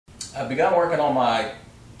I've begun working on my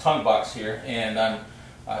tongue box here, and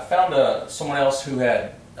I found someone else who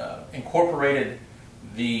had incorporated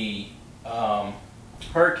the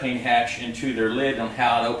hurricane hatch into their lid on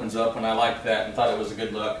how it opens up, and I liked that and thought it was a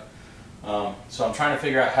good look. So I'm trying to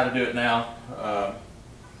figure out how to do it now.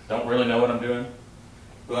 Don't really know what I'm doing,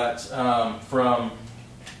 but from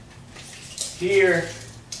here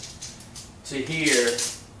to here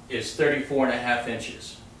is 34.5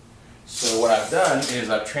 inches. So what I've done is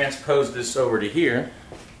I've transposed this over to here.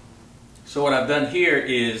 So what I've done here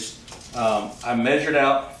is I measured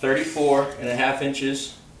out 34.5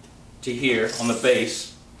 inches to here on the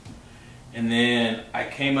base, and then I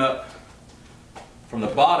came up from the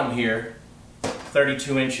bottom here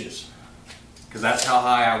 32 inches, because that's how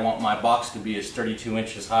high I want my box to be, is 32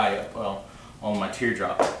 inches high up on my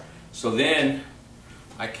teardrop. So then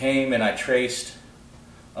I came and I traced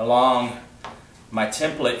along my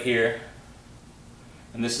template here,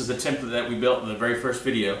 and this is the template that we built in the very first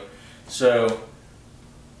video. So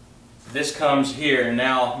this comes here, and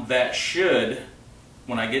now that should,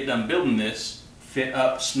 when I get done building this, fit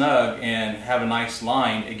up snug and have a nice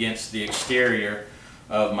line against the exterior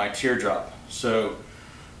of my teardrop. So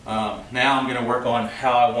now I'm going to work on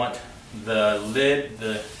how I want the lid,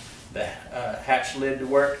 the hatch lid to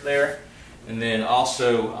work there, and then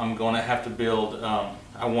also I'm going to have to build,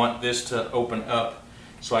 I want this to open up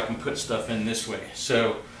so I can put stuff in this way.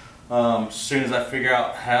 So as soon as I figure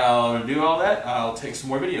out how to do all that, I'll take some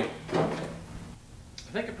more video.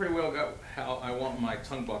 I think I pretty well got how I want my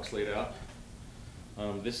tongue box laid out.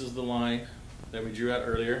 This is the line that we drew out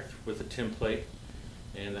earlier with the template,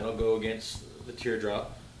 and that'll go against the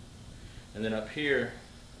teardrop. And then up here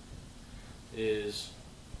is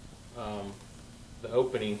the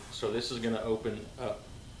opening, so this is going to open up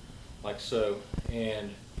like so. And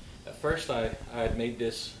at first I had made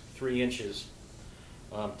this 3 inches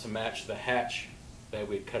to match the hatch that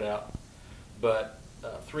we had cut out, but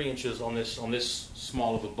 3 inches on this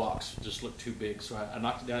small of a box just looked too big, so I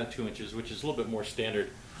knocked it down to 2 inches, which is a little bit more standard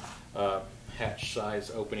hatch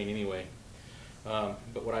size opening anyway.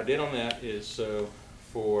 But what I did on that is, so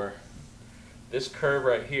for this curve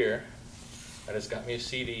right here, I just got me a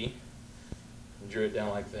CD and drew it down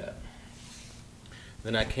like that.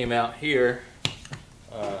 Then I came out here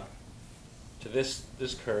to this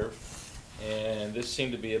curve, and this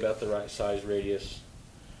seemed to be about the right size radius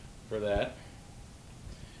for that.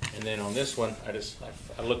 And then on this one,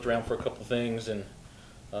 I looked around for a couple things, and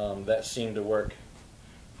that seemed to work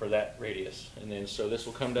for that radius. And then so this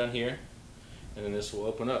will come down here, and then this will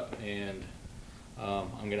open up, and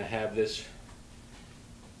I'm going to have this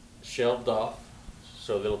shelved off,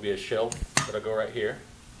 so there'll be a shelf that'll go right here,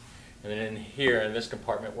 and then in here in this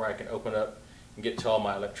compartment where I can open up and get to all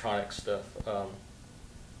my electronic stuff,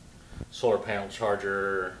 solar panel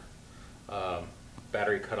charger,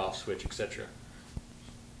 battery cutoff switch, etc.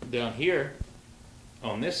 Down here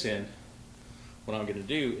on this end, what I'm going to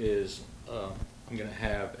do is I'm going to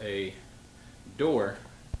have a door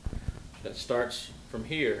that starts from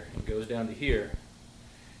here and goes down to here,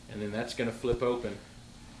 and then that's going to flip open.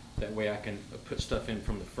 That way I can put stuff in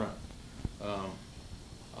from the front.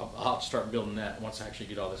 I'll start building that once I actually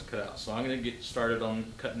get all this cut out. So I'm going to get started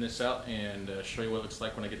on cutting this out and show you what it looks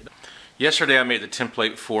like when I get done. Yesterday I made the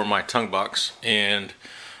template for my tongue box, and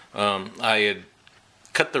I had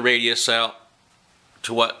cut the radius out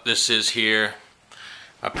to what this is here.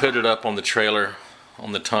 I put it up on the trailer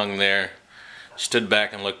on the tongue there, stood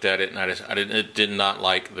back and looked at it, and it did not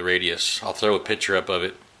like the radius. I'll throw a picture up of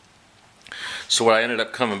it. So what I ended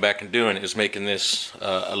up coming back and doing is making this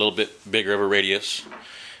a little bit bigger of a radius.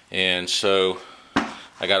 And so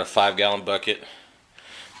I got a 5-gallon bucket,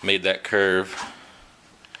 made that curve,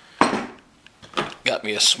 got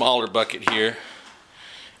me a smaller bucket here,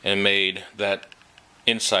 and made that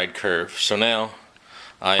inside curve. So now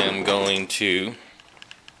I am going to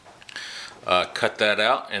cut that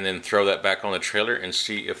out and then throw that back on the trailer and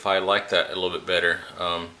see if I like that a little bit better.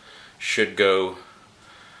 Should go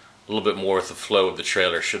a little bit more with the flow of the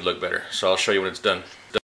trailer, should look better. So I'll show you when it's done.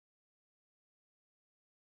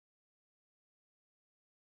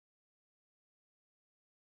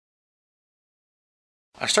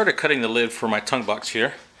 I started cutting the lid for my tongue box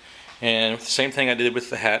here, and the same thing I did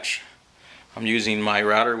with the hatch. I'm using my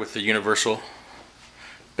router with the universal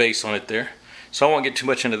base on it there. So I won't get too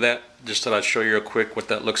much into that, just thought I'd show you real quick what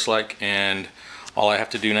that looks like. And all I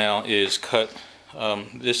have to do now is cut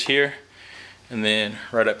this here and then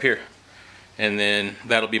right up here, and then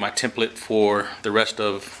that'll be my template for the rest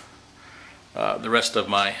of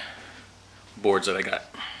my boards that I got.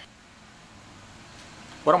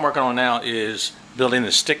 What I'm working on now is building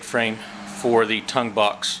the stick frame for the tongue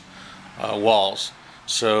box walls.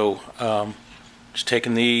 So just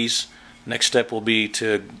taking these, next step will be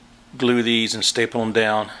to glue these and staple them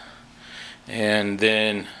down, and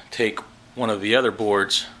then take one of the other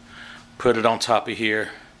boards, put it on top of here,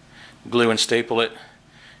 glue and staple it,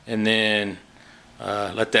 and then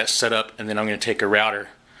let that set up, and then I'm going to take a router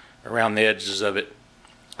around the edges of it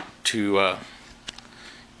to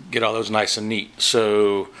get all those nice and neat.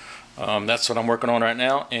 So that's what I'm working on right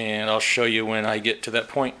now, and I'll show you when I get to that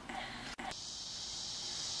point.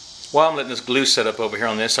 While I'm letting this glue set up over here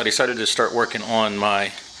on this, I decided to start working on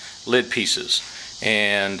my lid pieces.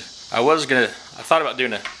 And I thought about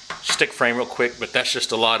doing a stick frame real quick, but that's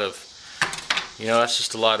just a lot of, that's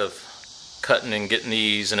just a lot of cutting and getting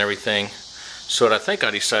these and everything. So what I think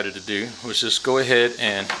I decided to do was just go ahead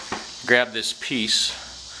and grab this piece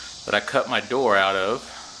that I cut my door out of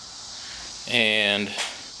and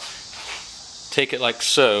take it like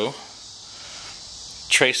so,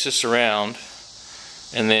 trace this around,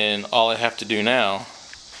 and then all I have to do now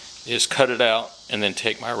is cut it out and then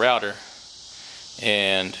take my router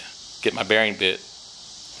and get my bearing bit,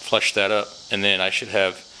 flush that up, and then I should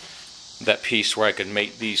have that piece where I could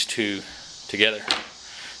mate these two together.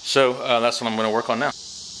 So that's what I'm going to work on now.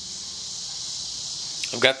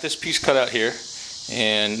 I've got this piece cut out here,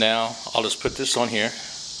 and now I'll just put this on here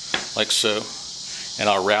like so, and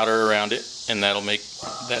I'll router around it, and that'll make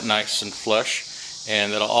that nice and flush,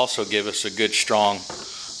 and that'll also give us a good strong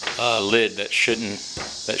lid that shouldn't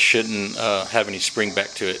have any spring back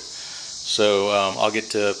to it. So I'll get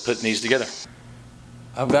to putting these together.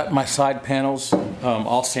 I've got my side panels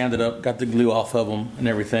all sanded up, got the glue off of them and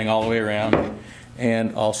everything all the way around,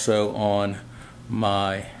 and also on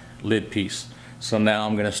my lid piece. So now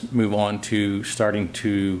I'm going to move on to starting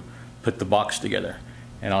to put the box together,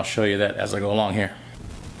 and I'll show you that as I go along here.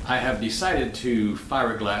 I have decided to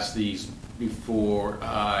fiberglass these before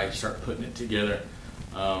I start putting it together.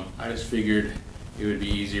 I just figured it would be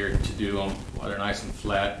easier to do them while they're nice and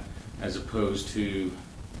flat, as opposed to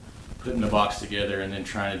putting the box together and then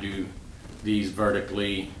trying to do these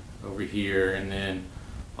vertically over here, and then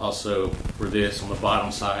also for this on the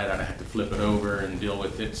bottom side I'd have to flip it over and deal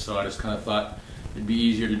with it. So I just kind of thought it'd be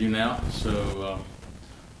easier to do now. So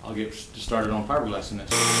I'll get started on fiberglassing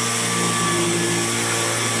this.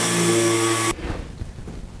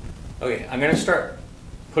 Okay, I'm going to start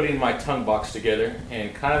putting my tongue box together,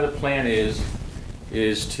 and kind of the plan is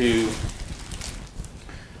to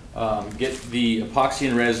get the epoxy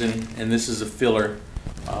and resin, and this is a filler.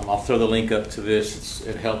 I'll throw the link up to this.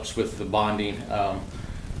 It helps with the bonding. I'm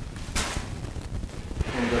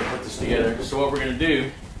going to put this together. So what we're going to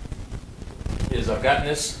do is, I've gotten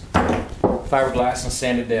this fiberglass and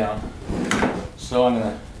sanded down. So I'm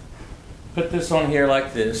going to put this on here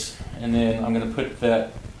like this, and then I'm going to put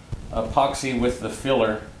that epoxy with the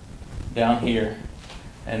filler down here,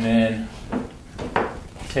 and then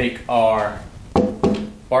take our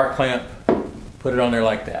bar clamp, put it on there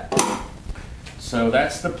like that. So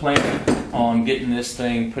that's the plan on getting this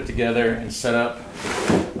thing put together and set up.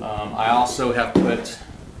 I also have put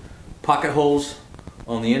pocket holes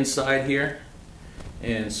on the inside here,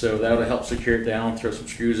 and so that'll help secure it down, throw some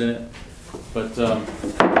screws in it. But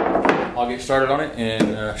I'll get started on it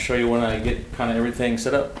and show you when I get kind of everything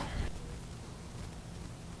set up.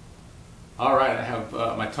 Alright, I have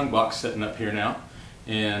my tongue box setting up here now,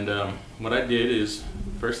 and what I did is,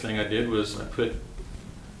 first thing I did was I put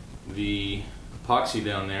the epoxy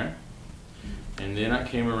down there, and then I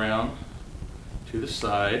came around to the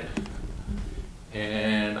side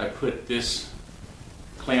and I put this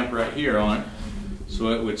clamp right here on so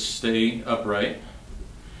it would stay upright.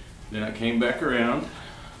 Then I came back around,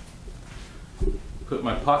 put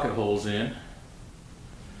my pocket holes in,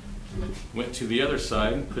 went to the other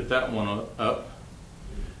side and put that one up,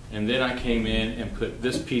 and then I came in and put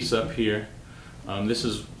this piece up here. This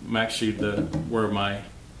is actually where my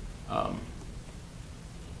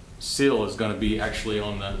seal is going to be actually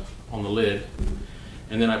on the lid,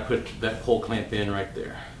 and then I put that pole clamp in right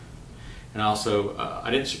there. And also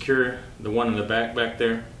I didn't secure the one in the back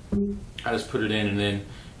there. I just put it in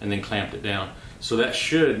and then clamped it down. So that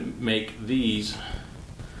should make these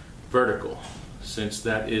vertical, since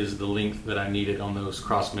that is the length that I needed on those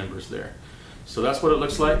cross members there. So that's what it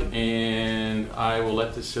looks like, and I will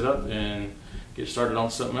let this sit up and get started on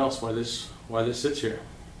something else while this sits here.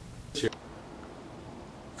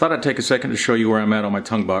 Thought I'd take a second to show you where I'm at on my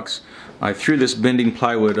tongue box. I threw this bending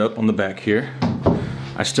plywood up on the back here.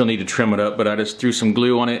 I still need to trim it up, but I just threw some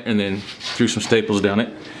glue on it and then threw some staples down it.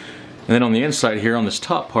 And then on the inside here, on this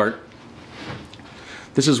top part,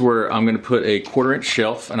 this is where I'm going to put a 1/4 inch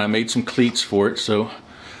shelf, and I made some cleats for it, so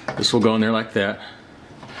this will go in there like that.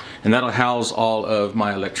 and that'll house all of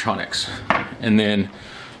my electronics. And then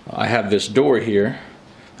I have this door here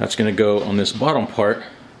that's going to go on this bottom part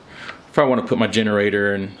if I want to put my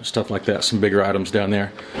generator and stuff like that, some bigger items down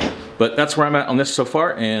there. But that's where I'm at on this so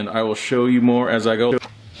far, and I will show you more as I go.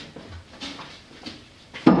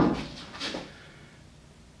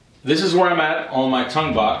 This is where I'm at on my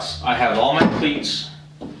tongue box. I have all my cleats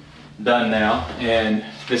done now, and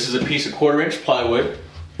this is a piece of 1/4-inch plywood.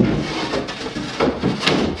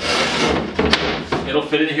 It'll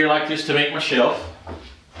fit in here like this to make my shelf.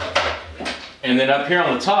 And then up here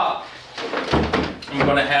on the top, I'm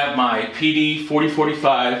going to have my PD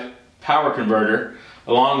 4045 power converter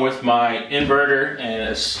along with my inverter and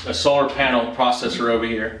a solar panel processor over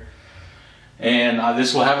here. And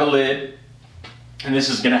this will have a lid, and this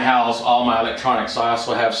is going to house all my electronics. I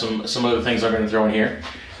also have some other things I'm going to throw in here.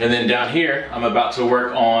 And then down here, I'm about to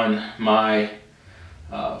work on my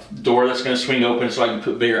door that's going to swing open so I can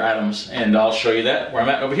put bigger items, and I'll show you that where I'm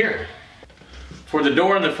at over here. For the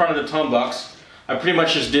door in the front of the tongue box, I pretty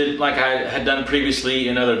much just did like I had done previously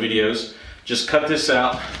in other videos. Just cut this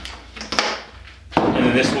out, and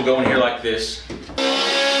then this will go in here like this.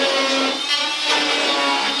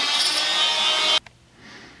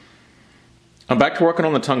 I'm back to working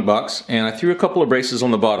on the tongue box, and I threw a couple of braces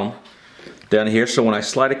on the bottom down here, so when I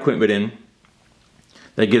slide equipment in,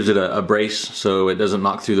 that gives it a brace so it doesn't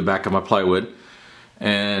knock through the back of my plywood.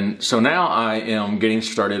 And so now I am getting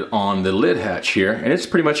started on the lid hatch here, and it's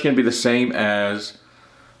pretty much going to be the same as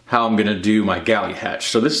how I'm going to do my galley hatch.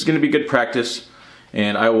 So this is going to be good practice,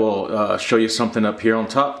 and I will show you something up here on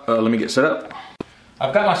top. Let me get set up.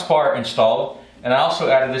 I've got my spar installed, and I also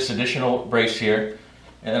added this additional brace here,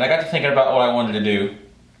 and then I got to thinking about what I wanted to do,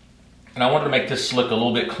 and I wanted to make this look a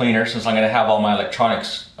little bit cleaner since I'm going to have all my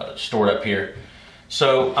electronics stored up here.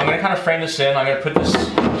 So I'm going to kind of frame this in. I'm going to put this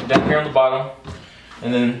down here on the bottom,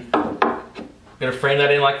 and then I'm going to frame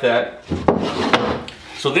that in like that.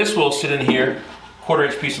 So this will sit in here,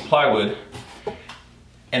 1/4-inch piece of plywood,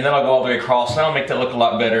 and then I'll go all the way across, and I'll make that look a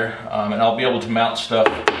lot better, and I'll be able to mount stuff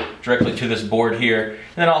directly to this board here.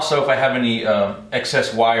 And then also if I have any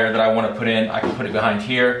excess wire that I want to put in, I can put it behind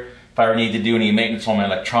here. If I ever need to do any maintenance on my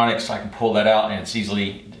electronics, I can pull that out, and it's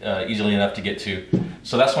easily enough to get to.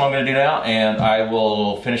 So that's what I'm going to do now, and I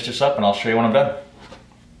will finish this up and I'll show you when I'm done.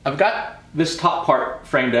 I've got this top part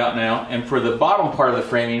framed out now, and for the bottom part of the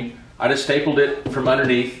framing, I just stapled it from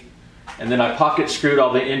underneath, and then I pocket screwed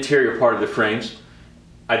all the interior part of the frames.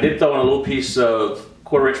 I did throw in a little piece of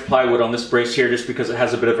 1/4-inch plywood on this brace here just because it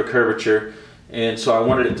has a bit of a curvature, and so I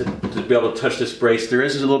wanted it to be able to touch this brace. There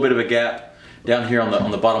is a little bit of a gap down here on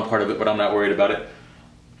the bottom part of it, but I'm not worried about it.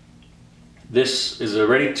 This is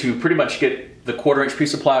ready to pretty much get the 1/4-inch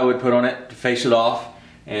piece of plywood put on it to face it off.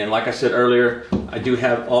 And like I said earlier, I do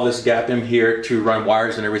have all this gap in here to run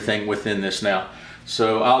wires and everything within this now.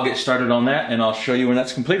 So I'll get started on that, and I'll show you when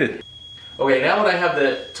that's completed. Okay, now that I have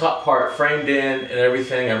the top part framed in and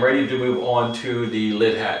everything, I'm ready to move on to the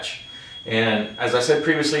lid hatch. And as I said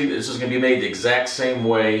previously, this is going to be made the exact same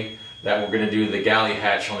way that we're going to do the galley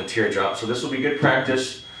hatch on the teardrop. So this will be good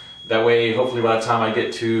practice. That way, hopefully by the time I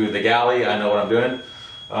get to the galley, I know what I'm doing.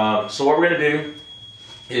 So what we're going to do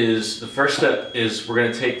is, the first step is we're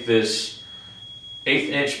going to take this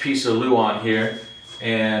 1/8-inch piece of luan here,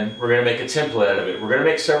 and we're going to make a template out of it. We're going to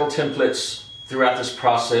make several templates throughout this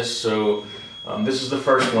process, so this is the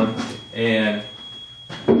first one, and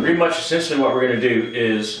pretty much essentially what we're going to do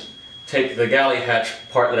is take the galley hatch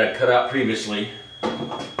part that I cut out previously,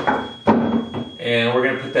 and we're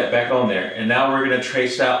going to put that back on there. And now we're going to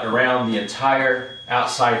trace out around the entire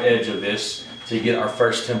outside edge of this to get our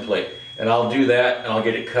first template. And I'll do that, and I'll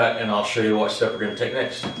get it cut, and I'll show you what step we're going to take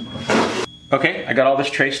next. Okay, I got all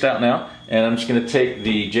this traced out now, and I'm just going to take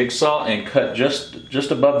the jigsaw and cut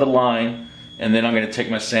just above the line, and then I'm going to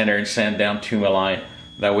take my sander and sand down to my line.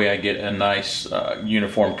 That way I get a nice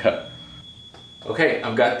uniform cut. Okay,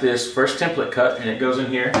 I've got this first template cut, and it goes in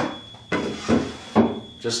here,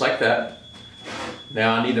 just like that.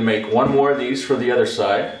 Now I need to make one more of these for the other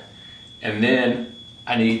side, and then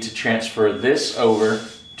I need to transfer this over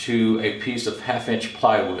to a piece of 1/2-inch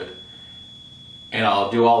plywood. And I'll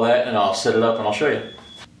do all that, and I'll set it up, and I'll show you.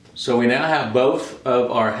 So we now have both of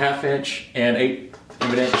our 1/2-inch and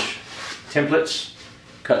 1/8-inch templates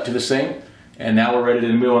cut to the same, and now we're ready to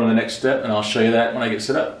move on to the next step, and I'll show you that when I get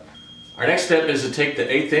set up. Our next step is to take the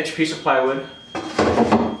 1/8-inch piece of plywood,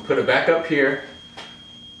 put it back up here.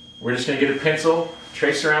 We're just going to get a pencil,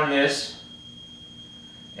 trace around this,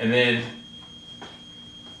 and then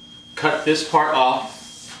cut this part off,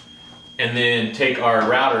 and then take our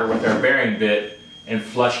router with our bearing bit and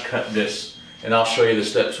flush cut this. And I'll show you the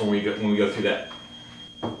steps when we go through that.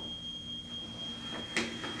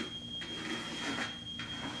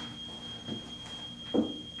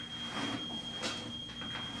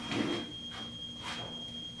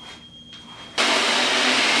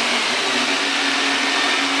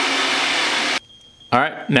 All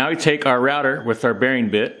right, now we take our router with our bearing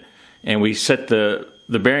bit and we set the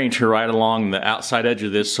bearing to right along the outside edge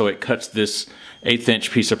of this so it cuts this 1/8 inch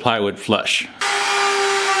piece of plywood flush.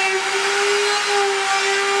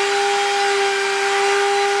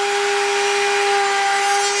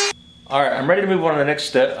 Alright, I'm ready to move on to the next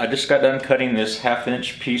step. I just got done cutting this 1/2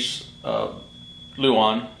 inch piece of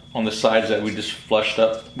Luan on the sides that we just flushed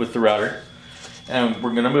up with the router. And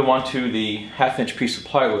we're going to move on to the 1/2 inch piece of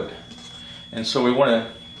plywood. And so we want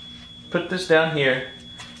to put this down here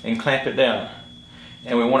and clamp it down.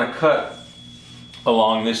 And we want to cut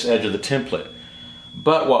along this edge of the template.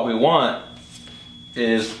 But what we want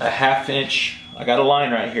is a 1/2 inch, I got a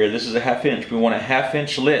line right here, this is a 1/2 inch. We want a 1/2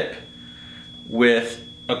 inch lip with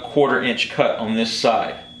a 1/4 inch cut on this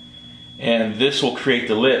side. And this will create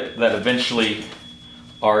the lip that eventually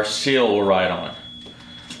our seal will ride on.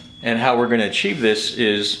 And how we're going to achieve this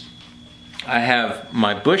is I have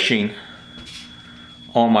my bushing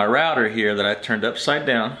on my router here that I turned upside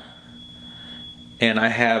down, and I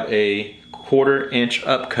have a 1/4 inch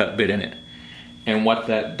upcut bit in it. And what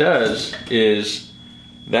that does is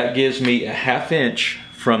that gives me a 1/2 inch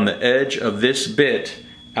from the edge of this bit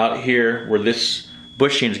out here where this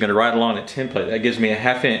bushing is going to ride along the template. That gives me a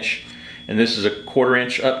 1/2 inch, and this is a 1/4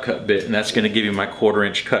 inch upcut bit, and that's going to give you my 1/4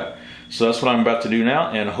 inch cut. So that's what I'm about to do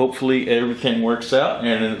now, and hopefully everything works out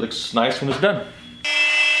and it looks nice when it's done.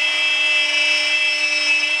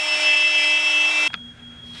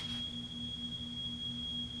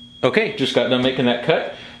 Okay, just got done making that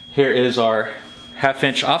cut. Here is our 1/2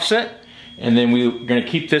 inch offset, and then we're going to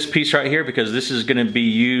keep this piece right here because this is going to be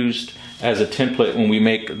used as a template when we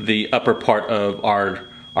make the upper part of our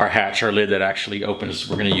hatch, our lid that actually opens.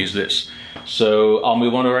 We're going to use this. So I'll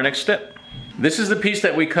move on to our next step. This is the piece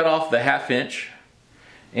that we cut off the 1/2 inch,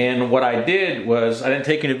 and what I did was, I didn't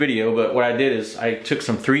take any video, but what I did is I took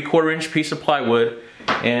some 3/4 inch piece of plywood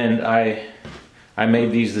and I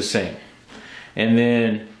made these the same. And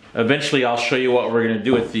then eventually I'll show you what we're going to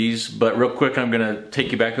do with these, but real quick I'm going to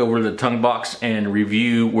take you back over to the tongue box and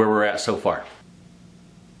review where we're at so far.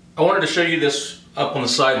 I wanted to show you this up on the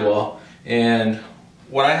sidewall, and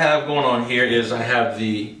what I have going on here is I have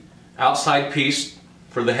the outside piece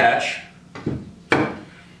for the hatch,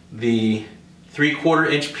 the 3/4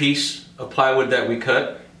 inch piece of plywood that we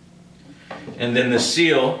cut, and then the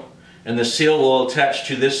seal, and the seal will attach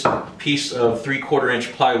to this piece of 3/4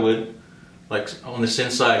 inch plywood like on this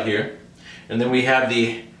inside here, and then we have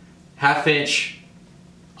the 1/2 inch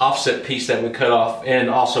offset piece that we cut off, and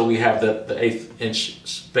also we have the 1/8 inch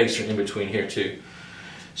spacer in between here too.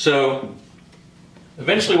 So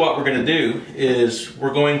eventually what we're going to do is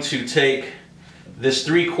we're going to take this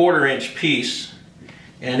 3/4 inch piece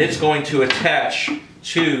and it's going to attach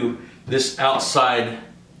to this outside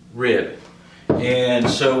rib. And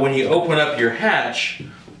so when you open up your hatch,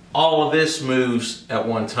 all of this moves at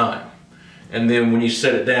one time. And then when you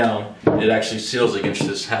set it down, it actually seals against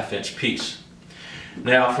this 1/2 inch piece.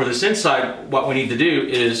 Now for this inside, what we need to do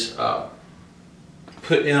is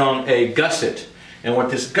put in on a gusset. And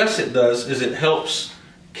what this gusset does is it helps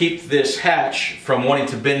keep this hatch from wanting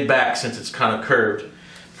to bend back since it's kind of curved,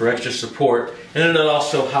 for extra support. And then it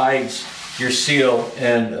also hides your seal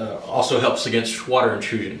and also helps against water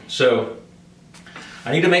intrusion. So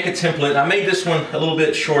I need to make a template. I made this one a little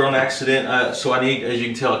bit short on accident, so I need, as you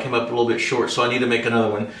can tell, it came up a little bit short, so I need to make another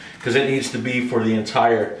one because it needs to be for the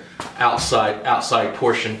entire outside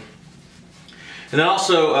portion. And then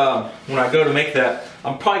also, when I go to make that,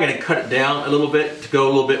 I'm probably going to cut it down a little bit to go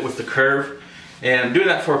a little bit with the curve. And I'm doing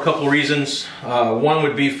that for a couple of reasons. One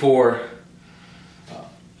would be for,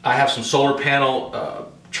 I have some solar panel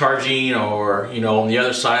charging, or on the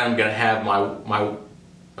other side I'm going to have my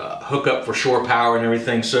hookup for shore power and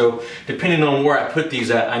everything. So depending on where I put these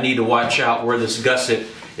at, I need to watch out where this gusset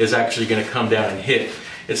is actually going to come down and hit.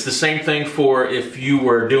 It's the same thing for if you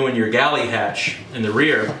were doing your galley hatch in the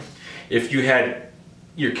rear. If you had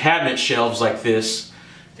your cabinet shelves like this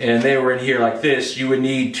and they were in here like this, you would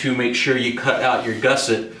need to make sure you cut out your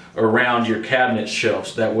gusset around your cabinet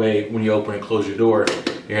shelves. That way when you open and close your door,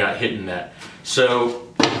 you're not hitting that. So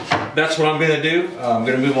that's what I'm going to do. I'm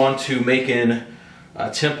going to move on to making a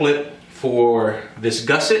template for this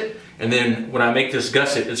gusset, and then when I make this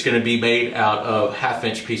gusset, it's going to be made out of 1/2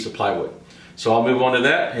 inch piece of plywood. So I'll move on to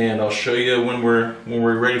that, and I'll show you when we're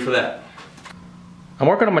ready for that. I'm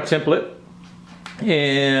working on my template,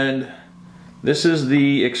 and this is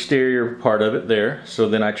the exterior part of it there. So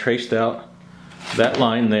then I traced out that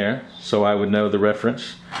line there so I would know the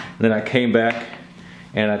reference. And then I came back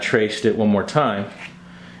and I traced it one more time.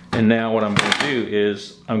 And now what I'm going to do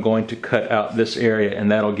is I'm going to cut out this area,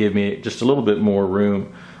 and that'll give me just a little bit more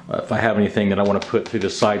room if I have anything that I want to put through the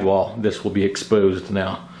sidewall, this will be exposed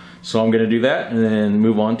now. So I'm going to do that and then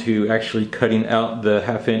move on to actually cutting out the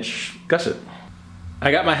 1/2-inch gusset.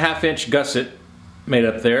 I got my 1/2-inch gusset made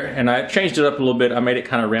up there, and I changed it up a little bit. I made it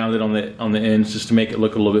kind of rounded on the ends just to make it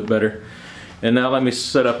look a little bit better. And now let me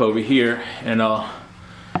set up over here and I'll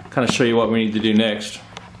kind of show you what we need to do next.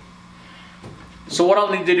 So what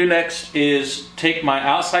I'll need to do next is take my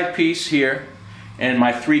outside piece here and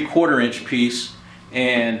my 3/4 inch piece,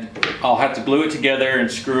 and I'll have to glue it together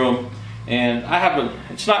and screw them. And I have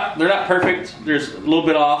they're not perfect. There's a little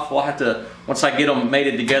bit off. I'll have to, once I get them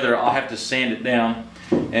mated together, I'll have to sand it down.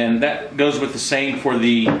 And that goes with the same for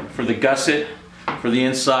the gusset, for the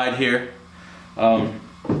inside here.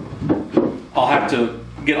 I'll have to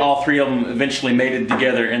get all 3 of them eventually mated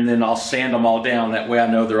together, and then I'll sand them all down. That way I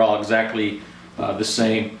know they're all exactly the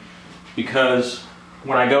same. Because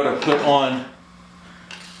when I go to put on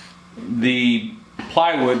the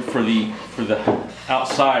plywood for the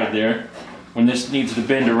outside there, when this needs to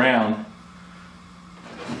bend around,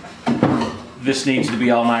 this needs to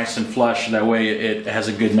be all nice and flush. That way it has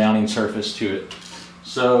a good mounting surface to it.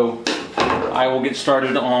 So I will get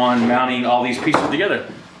started on mounting all these pieces together.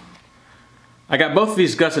 I got both of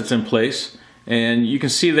these gussets in place, and you can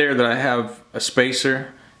see there that I have a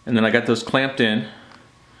spacer, and then I got those clamped in.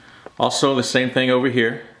 Also the same thing over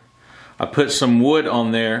here. I put some wood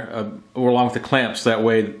on there along with the clamps, that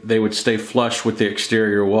way they would stay flush with the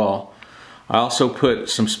exterior wall. I also put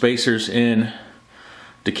some spacers in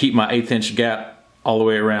to keep my 1/8 inch gap all the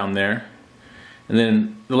way around there. And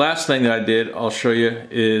then the last thing that I did, I'll show you,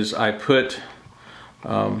 is I put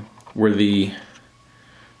where the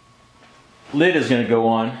lid is going to go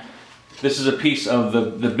on. This is a piece of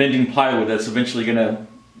the bending plywood that's eventually going to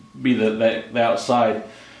be the outside.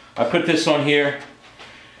 I put this on here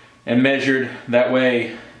and measured, that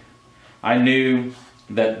way I knew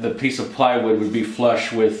that the piece of plywood would be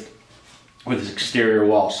flush with its exterior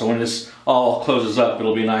wall. So when this all closes up,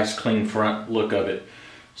 it'll be a nice clean front look of it.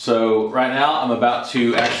 So right now I'm about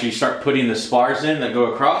to actually start putting the spars in that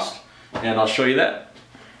go across, and I'll show you that.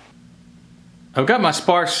 I've got my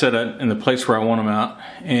spars set up in the place where I want them out,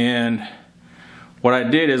 and what I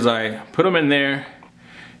did is I put them in there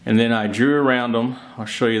and then I drew around them. I'll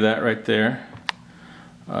show you that right there.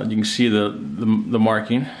 You can see the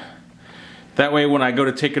marking. That way when I go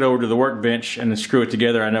to take it over to the workbench and then screw it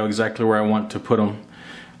together, I know exactly where I want to put them.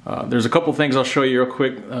 There's a couple things I'll show you real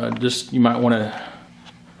quick, just you might want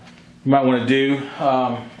to do.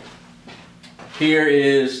 Here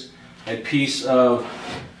is a piece of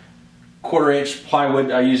 1/4 inch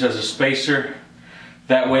plywood I use as a spacer.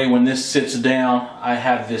 That way when this sits down, I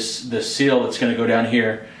have this seal that's going to go down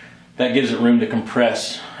here. That gives it room to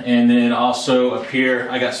compress. And then also up here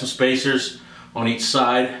I got some spacers on each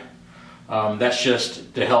side. That's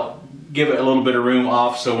just to help give it a little bit of room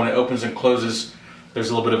off, so when it opens and closes there's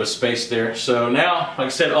a little bit of a space there. So now, like I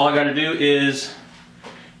said, all I got to do is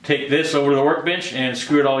take this over to the workbench and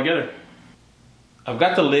screw it all together. I've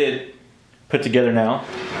got the lid put together now,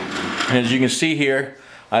 and as you can see here,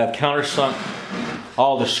 I have countersunk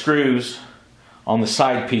all the screws on the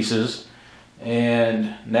side pieces,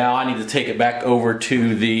 and now I need to take it back over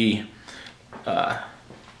to the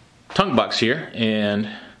tongue box here and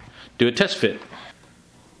do a test fit.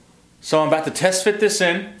 So I'm about to test fit this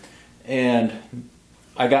in, and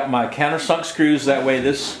I got my countersunk screws. That way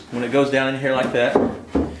this, when it goes down in here like that,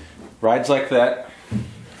 rides like that.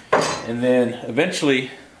 And then eventually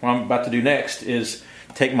what I'm about to do next is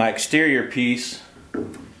take my exterior piece,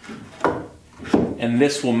 and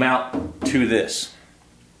this will mount to this.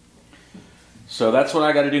 So that's what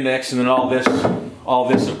I got to do next, and then all this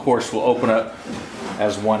of course will open up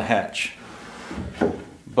as one hatch.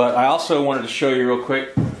 But I also wanted to show you real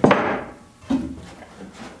quick,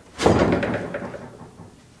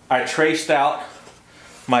 I traced out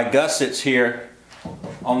my gussets here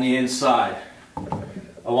on the inside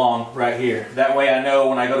along right here. That way I know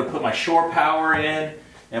when I go to put my shore power in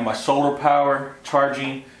and my solar power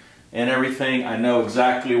charging and everything, I know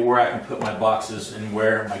exactly where I can put my boxes and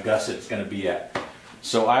where my gusset's going to be at.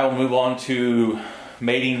 So I will move on to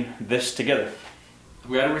mating this together.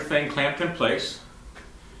 We got everything clamped in place,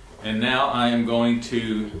 and now I am going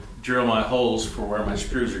to drill my holes for where my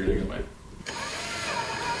screws are going to go in.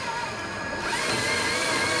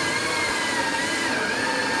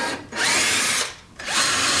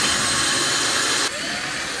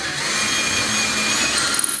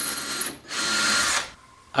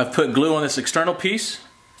 I've put glue on this external piece,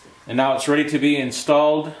 and now it's ready to be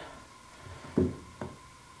installed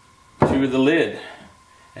to the lid,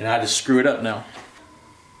 and I just screw it up now.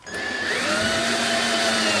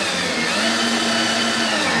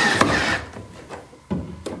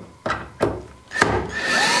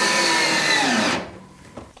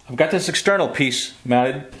 got this external piece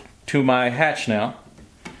mounted to my hatch now,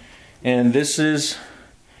 and this is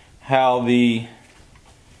how the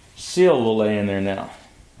seal will lay in there now.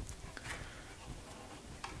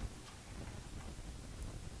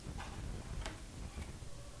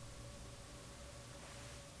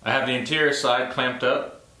 I have the interior side clamped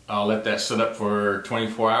up. I'll let that sit up for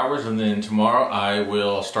 24 hours, and then tomorrow I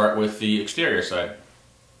will start with the exterior side.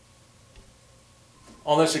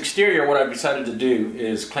 On this exterior, what I've decided to do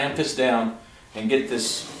is clamp this down and get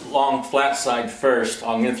this long flat side first.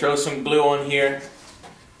 I'm going to throw some glue on here,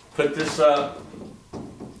 put this up,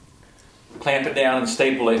 clamp it down and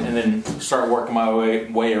staple it, and then start working my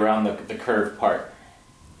way around the curved part.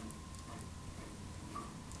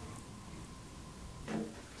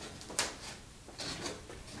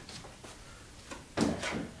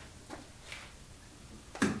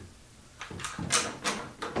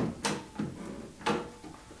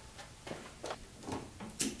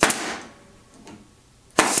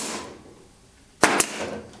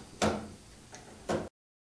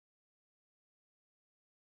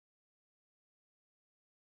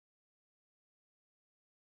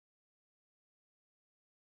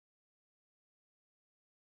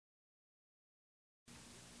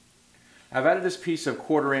 I've added this piece of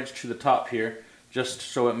 1/4 inch to the top here just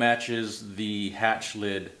so it matches the hatch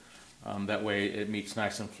lid. That way it meets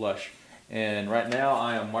nice and flush. And right now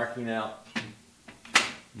I am marking out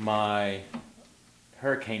my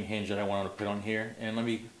hurricane hinge that I want to put on here. And let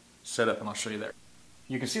me set up and I'll show you that.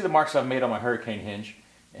 You can see the marks I've made on my hurricane hinge,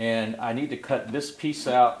 and I need to cut this piece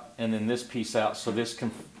out and then this piece out so this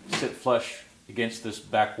can sit flush against this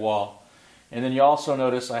back wall. And then you also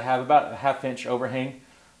notice I have about a 1/2 inch overhang.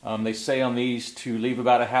 They say on these to leave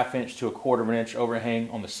about a 1/2 inch to a 1/4 inch overhang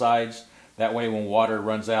on the sides. That way when water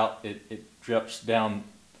runs out, it drips down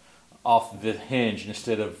off the hinge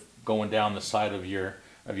instead of going down the side of your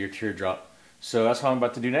teardrop. So that's what I'm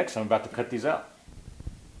about to do next. I'm about to cut these out.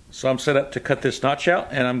 So I'm set up to cut this notch out,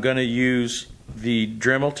 and I'm going to use the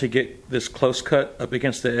Dremel to get this close cut up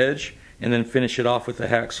against the edge, and then finish it off with the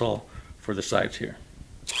hacksaw for the sides here.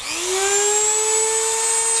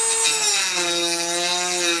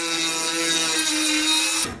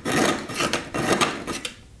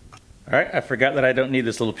 Alright, I forgot that I don't need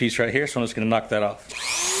this little piece right here, so I'm just going to knock that off.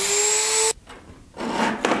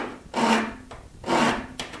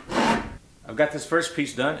 I've got this first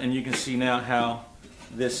piece done, and you can see now how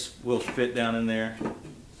this will fit down in there,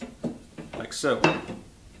 like so.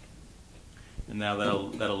 And now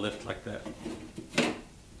that'll lift like that.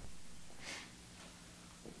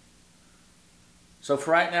 So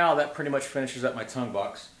for right now, that pretty much finishes up my tongue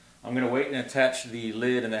box. I'm going to wait and attach the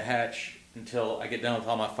lid and the hatch until I get done with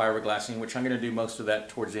all my fiberglassing, which I'm going to do most of that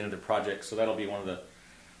towards the end of the project, so that'll be one of the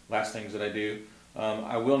last things that I do.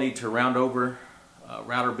 I will need to router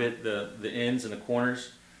bit the ends and the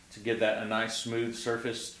corners to give that a nice smooth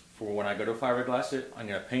surface for when I go to fiberglass it. I'm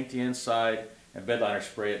going to paint the inside and bedliner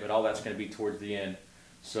spray it, but all that's going to be towards the end.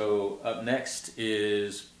 So up next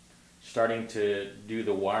is starting to do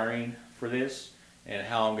the wiring for this and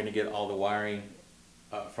how I'm going to get all the wiring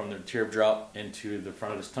from the teardrop into the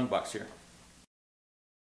front of this tongue box here.